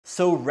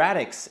So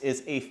Radix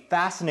is a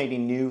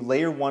fascinating new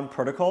layer 1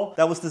 protocol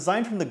that was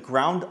designed from the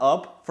ground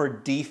up for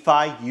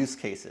DeFi use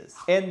cases.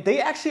 And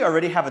they actually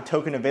already have a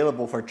token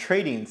available for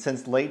trading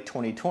since late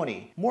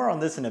 2020. More on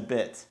this in a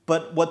bit.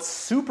 But what's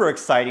super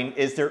exciting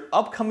is their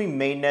upcoming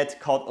mainnet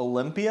called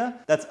Olympia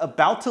that's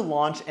about to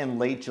launch in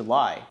late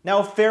July.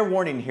 Now, fair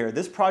warning here,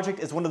 this project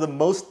is one of the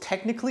most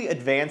technically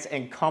advanced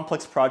and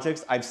complex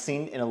projects I've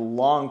seen in a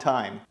long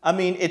time. I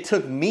mean, it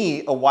took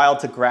me a while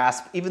to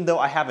grasp, even though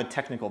I have a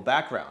technical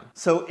background.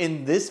 So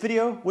in this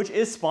video, which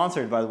is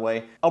sponsored by the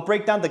way, I'll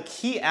break down the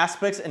key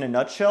aspects in a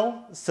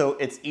nutshell so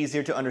it's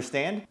easier to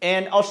understand,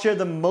 and I'll share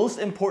the most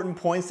important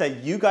points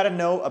that you gotta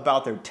know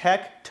about their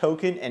tech,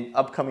 token, and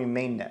upcoming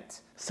mainnet.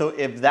 So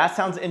if that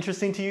sounds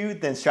interesting to you,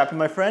 then strap in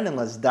my friend and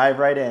let's dive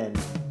right in.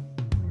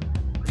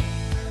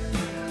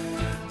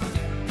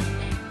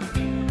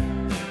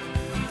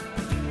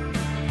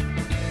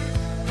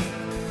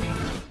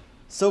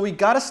 So we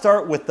gotta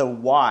start with the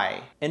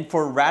why. And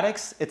for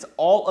Radix, it's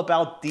all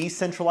about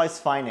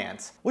decentralized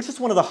finance, which is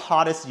one of the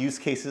hottest use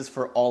cases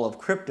for all of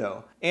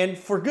crypto. And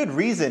for good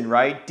reason,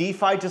 right?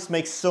 DeFi just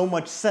makes so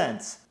much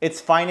sense.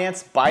 It's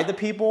financed by the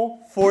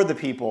people, for the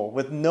people,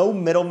 with no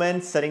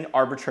middlemen setting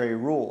arbitrary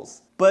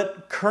rules.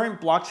 But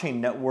current blockchain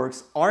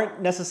networks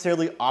aren't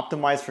necessarily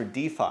optimized for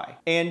DeFi.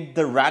 And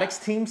the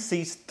Radix team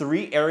sees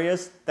 3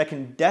 areas that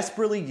can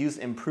desperately use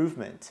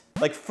improvement.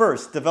 Like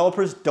first,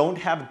 developers don't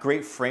have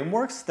great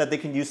frameworks that they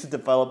can use to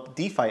develop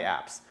DeFi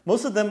apps.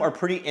 Most of them are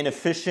pretty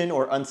inefficient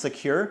or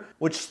unsecure,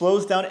 which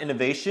slows down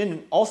innovation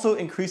and also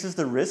increases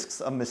the risks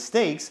of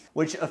mistakes,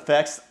 which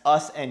affects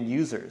us end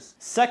users.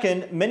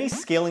 Second, many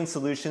scaling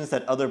solutions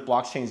that other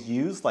blockchains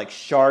use, like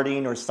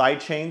sharding or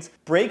sidechains,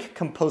 break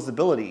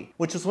composability,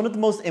 which is one of the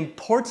most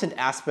important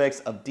aspects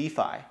of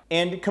DeFi.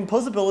 And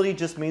composability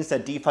just means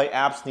that DeFi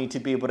apps need to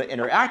be able to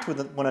interact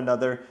with one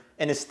another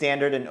in a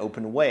standard and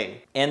open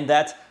way, and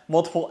that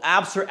multiple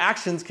apps or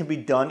actions can be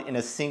done in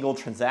a single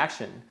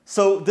transaction.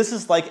 So this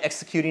is like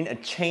executing a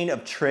chain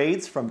of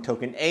trades from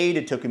token A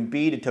to token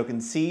B to token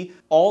C,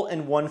 all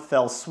in one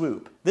fell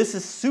swoop. This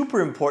is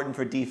super important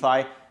for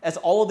DeFi as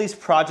all of these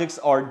projects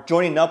are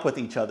joining up with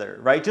each other,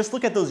 right? Just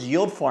look at those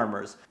yield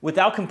farmers.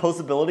 Without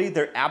composability,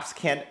 their apps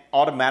can't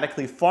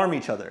automatically farm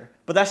each other.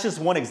 But that's just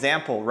one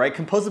example, right?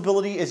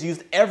 Composability is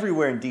used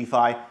everywhere in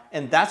DeFi,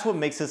 and that's what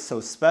makes it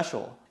so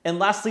special. And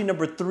lastly,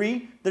 number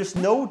 3, there's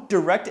no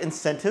direct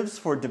incentives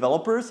for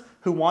developers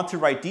who want to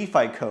write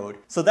DeFi code.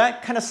 So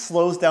that kind of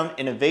slows down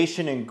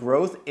innovation and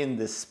growth in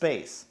this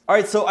space. All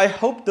right, so I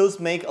hope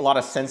those make a lot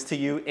of sense to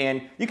you,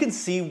 and you can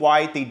see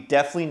why they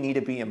definitely need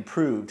to be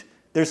improved.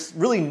 There's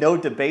really no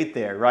debate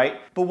there,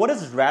 right? But what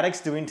is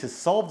Radix doing to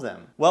solve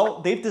them?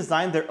 Well, they've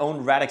designed their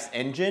own Radix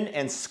engine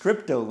and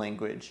Scripto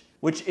language,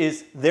 which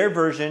is their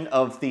version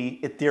of the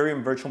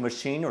Ethereum Virtual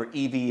Machine, or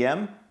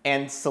EVM,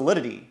 and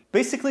Solidity.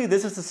 Basically,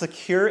 this is a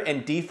secure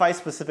and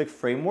DeFi-specific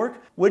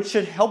framework which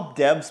should help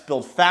devs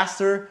build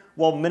faster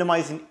while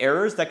minimizing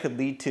errors that could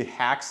lead to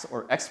hacks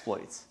or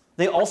exploits.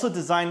 They also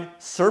designed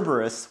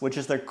Cerberus, which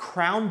is their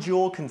crown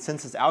jewel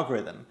consensus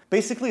algorithm.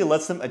 Basically, it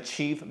lets them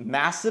achieve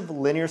massive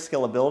linear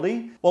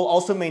scalability while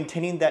also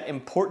maintaining that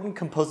important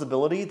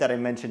composability that I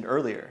mentioned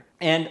earlier.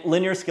 And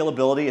linear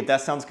scalability, if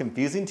that sounds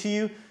confusing to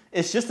you,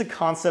 it's just the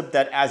concept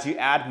that as you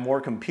add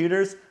more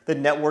computers, the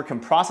network can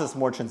process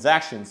more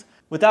transactions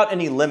without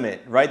any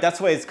limit, right? That's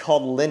why it's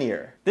called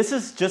linear. This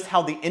is just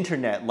how the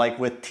internet, like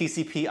with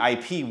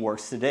TCP/IP,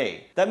 works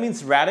today. That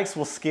means Radix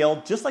will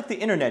scale just like the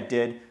internet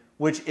did,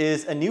 which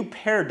is a new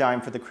paradigm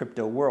for the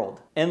crypto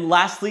world. And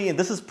lastly, and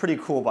this is pretty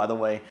cool by the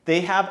way,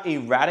 they have a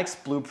Radix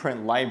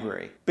blueprint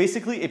library.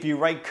 Basically, if you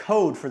write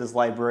code for this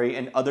library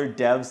and other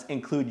devs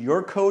include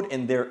your code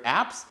in their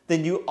apps,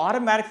 then you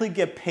automatically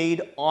get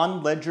paid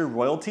on-ledger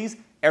royalties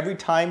every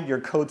time your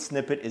code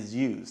snippet is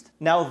used.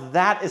 Now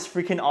that is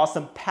freaking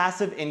awesome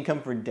passive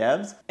income for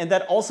devs, and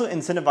that also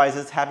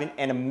incentivizes having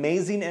an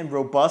amazing and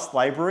robust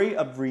library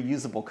of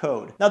reusable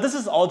code. Now this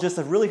is all just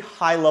a really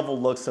high level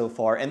look so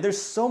far, and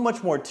there's so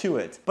much more to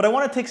it. But I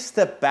want to take a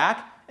step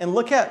back and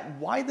look at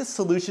why this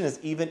solution is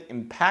even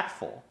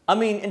impactful. I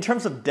mean, in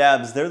terms of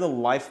devs, they're the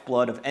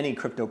lifeblood of any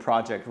crypto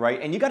project,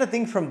 right? And you gotta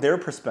think from their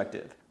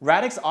perspective.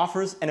 Radix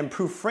offers an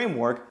improved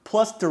framework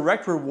plus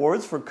direct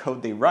rewards for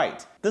code they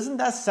write. Doesn't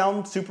that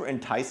sound super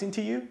enticing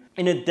to you?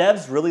 And if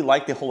devs really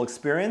like the whole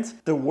experience,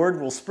 the word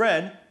will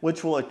spread,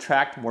 which will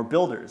attract more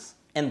builders.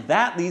 And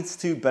that leads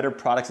to better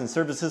products and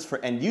services for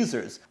end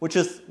users, which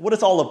is what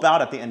it's all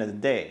about at the end of the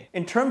day.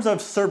 In terms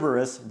of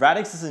Cerberus,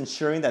 Radix is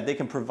ensuring that they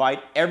can provide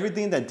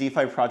everything that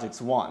DeFi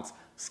projects want.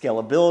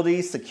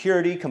 Scalability,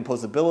 security,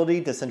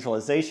 composability,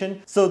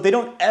 decentralization, so they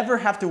don't ever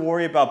have to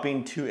worry about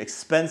being too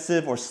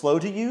expensive or slow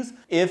to use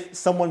if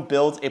someone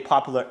builds a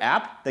popular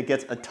app that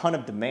gets a ton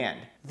of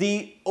demand.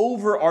 The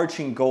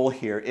overarching goal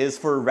here is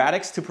for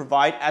Radix to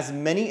provide as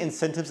many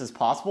incentives as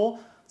possible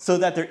so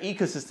that their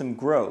ecosystem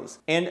grows.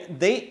 And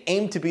they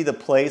aim to be the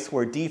place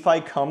where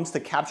DeFi comes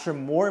to capture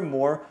more and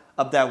more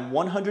of that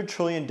 $100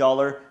 trillion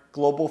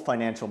global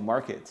financial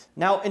market.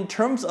 Now, in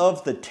terms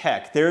of the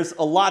tech, there's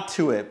a lot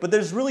to it, but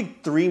there's really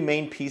three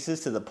main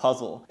pieces to the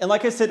puzzle. And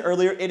like I said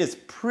earlier, it is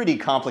pretty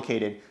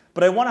complicated,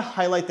 but I want to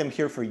highlight them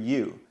here for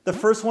you. The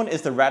first one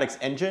is the Radix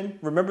engine.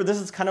 Remember, this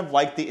is kind of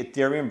like the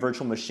Ethereum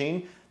virtual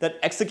machine that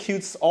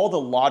executes all the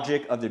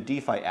logic of their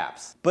DeFi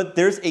apps. But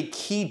there's a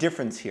key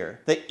difference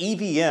here. The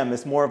EVM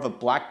is more of a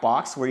black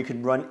box where you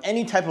can run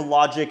any type of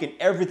logic and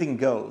everything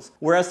goes,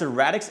 whereas the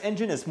Radix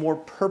engine is more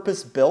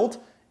purpose-built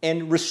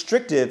and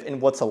restrictive in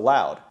what's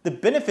allowed. The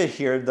benefit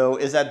here, though,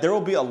 is that there will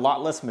be a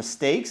lot less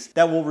mistakes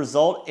that will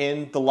result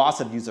in the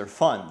loss of user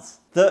funds.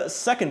 The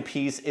second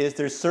piece is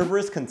their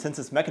Cerberus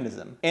consensus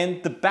mechanism.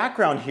 And the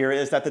background here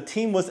is that the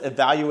team was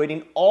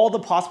evaluating all the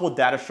possible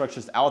data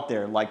structures out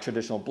there, like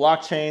traditional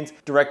blockchains,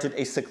 directed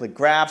acyclic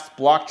graphs,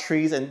 block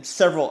trees, and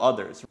several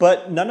others.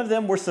 But none of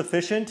them were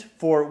sufficient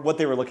for what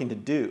they were looking to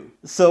do.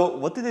 So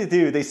what did they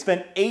do? They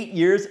spent 8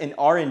 years in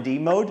R&D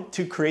mode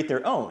to create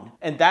their own.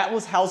 And that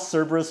was how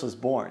Cerberus was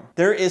born.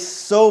 There is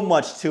so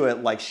much to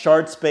it, like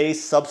shard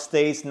space,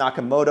 substates,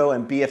 Nakamoto,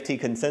 and BFT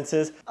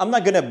consensus. I'm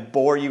not gonna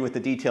bore you with the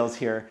details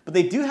here, but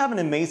they do have an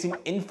amazing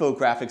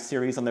infographic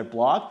series on their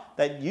blog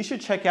that you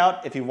should check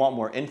out if you want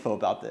more info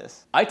about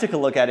this. I took a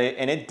look at it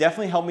and it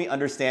definitely helped me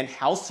understand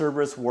how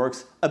Cerberus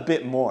works a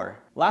bit more.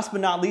 Last but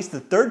not least, the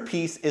third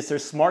piece is their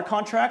smart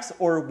contracts,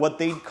 or what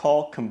they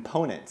call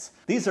components.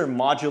 These are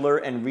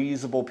modular and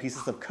reusable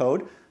pieces of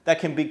code that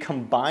can be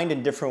combined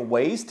in different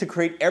ways to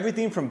create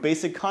everything from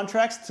basic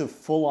contracts to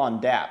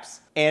full-on dApps.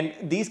 And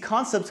these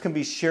concepts can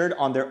be shared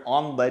on their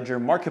on-ledger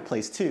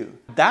marketplace too.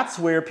 That's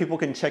where people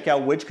can check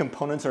out which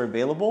components are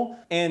available,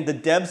 and the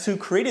devs who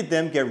created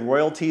them get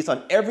royalties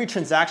on every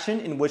transaction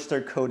in which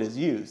their code is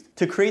used.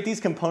 To create these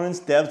components,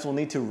 devs will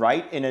need to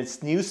write in a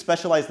new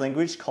specialized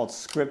language called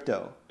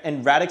Scripto.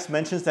 And Radix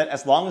mentions that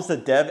as long as the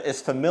dev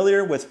is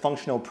familiar with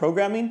functional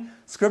programming,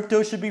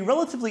 Scripto should be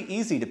relatively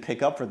easy to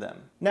pick up for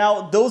them.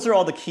 Now, those are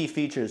all the key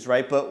features,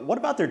 right? But what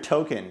about their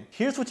token?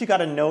 Here's what you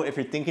gotta know if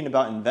you're thinking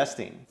about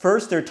investing.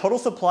 First, their total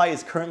supply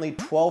is currently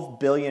 12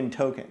 billion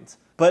tokens.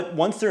 But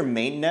once their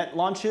mainnet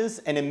launches,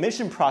 an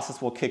emission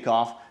process will kick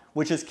off,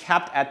 which is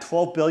capped at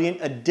 12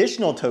 billion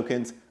additional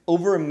tokens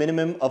over a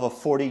minimum of a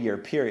 40-year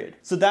period.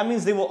 So that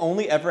means they will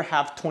only ever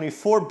have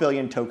 24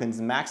 billion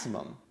tokens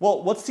maximum.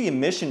 Well, what's the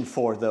emission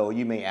for though,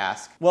 you may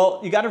ask?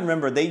 Well, you gotta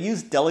remember, they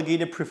use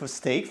delegated proof of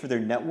stake for their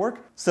network,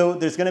 so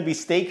there's gonna be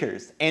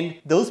stakers, and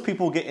those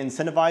people get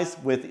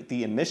incentivized with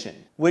the emission,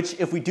 which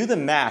if we do the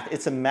math,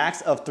 it's a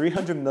max of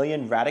 300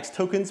 million Radix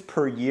tokens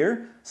per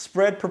year,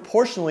 spread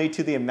proportionally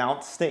to the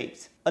amount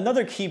staked.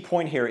 Another key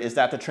point here is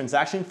that the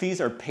transaction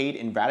fees are paid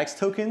in Radix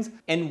tokens,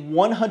 and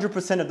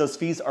 100% of those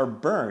fees are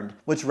burned,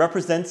 which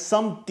represents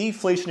some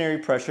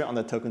deflationary pressure on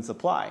the token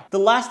supply. The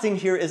last thing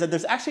here is that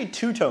there's actually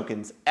two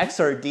tokens,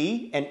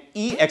 XRD and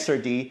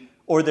EXRD,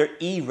 or their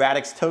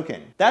E-Radix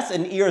token. That's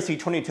an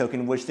ERC20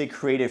 token which they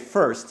created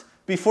first,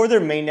 before their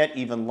mainnet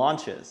even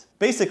launches.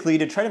 Basically,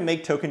 to try to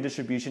make token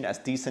distribution as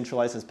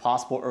decentralized as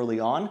possible early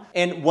on,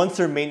 and once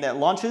their mainnet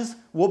launches,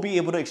 we'll be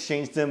able to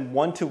exchange them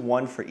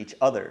one-to-one for each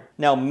other.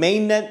 Now,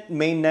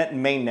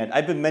 mainnet,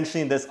 I've been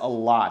mentioning this a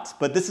lot,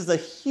 but this is a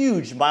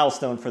huge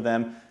milestone for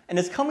them, and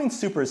it's coming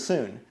super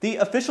soon. The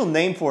official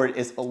name for it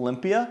is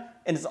Olympia,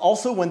 and it's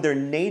also when their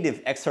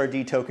native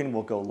XRD token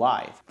will go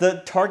live.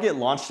 The target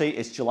launch date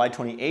is July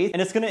 28th,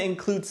 and it's going to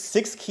include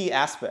 6 key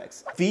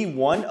aspects.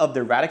 V1 of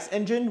the Radix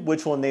engine,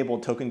 which will enable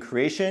token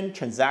creation,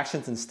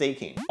 transactions, and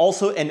staking.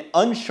 Also an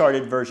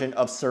unsharded version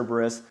of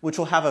Cerberus, which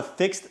will have a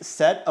fixed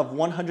set of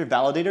 100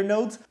 validator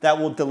nodes that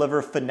will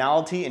deliver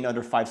finality in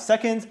under 5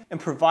 seconds and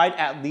provide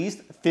at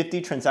least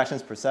 50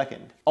 transactions per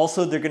second.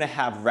 Also, they're going to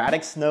have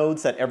Radix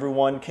nodes that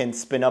everyone can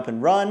spin up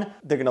and run.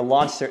 They're going to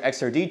launch their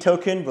XRD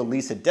token,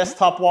 release a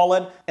desktop wallet,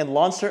 and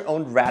launch their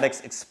own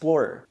Radix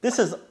Explorer. This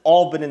has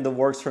all been in the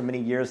works for many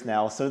years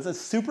now, so it's a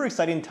super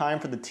exciting time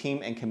for the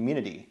team and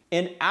community.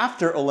 And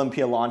after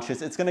Olympia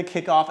launches, it's going to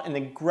kick off an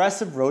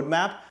aggressive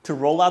roadmap to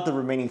roll out the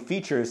remaining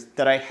features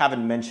that I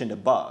haven't mentioned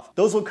above.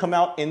 Those will come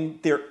out in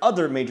their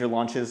other major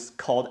launches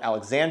called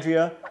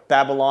Alexandria,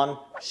 Babylon,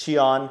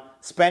 Xi'an,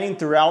 spanning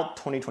throughout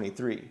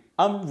 2023.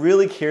 I'm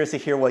really curious to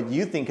hear what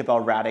you think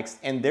about Radix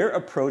and their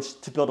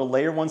approach to build a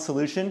layer 1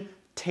 solution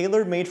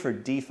tailor-made for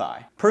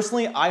DeFi.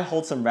 Personally, I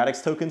hold some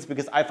Radix tokens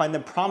because I find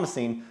them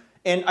promising,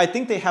 and I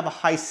think they have a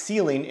high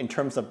ceiling in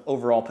terms of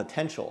overall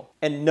potential.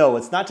 And no,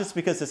 it's not just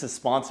because this is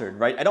sponsored,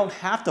 right? I don't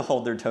have to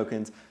hold their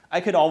tokens.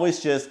 I could always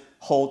just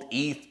hold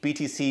ETH,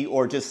 BTC,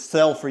 or just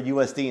sell for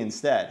USD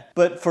instead.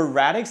 But for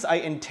Radix, I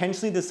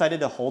intentionally decided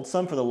to hold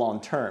some for the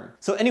long term.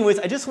 So anyways,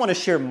 I just want to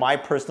share my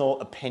personal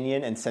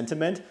opinion and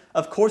sentiment.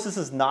 Of course, this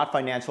is not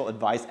financial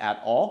advice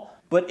at all,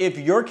 but if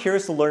you're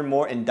curious to learn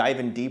more and dive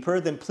in deeper,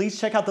 then please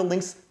check out the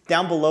links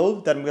down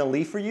below that I'm going to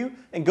leave for you,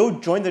 and go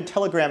join the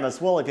Telegram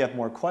as well if you have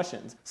more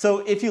questions. So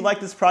if you like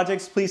this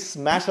project, please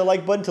smash the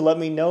like button to let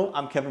me know.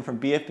 I'm Kevin from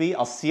BFB.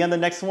 I'll see you on the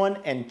next one,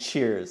 and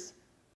cheers.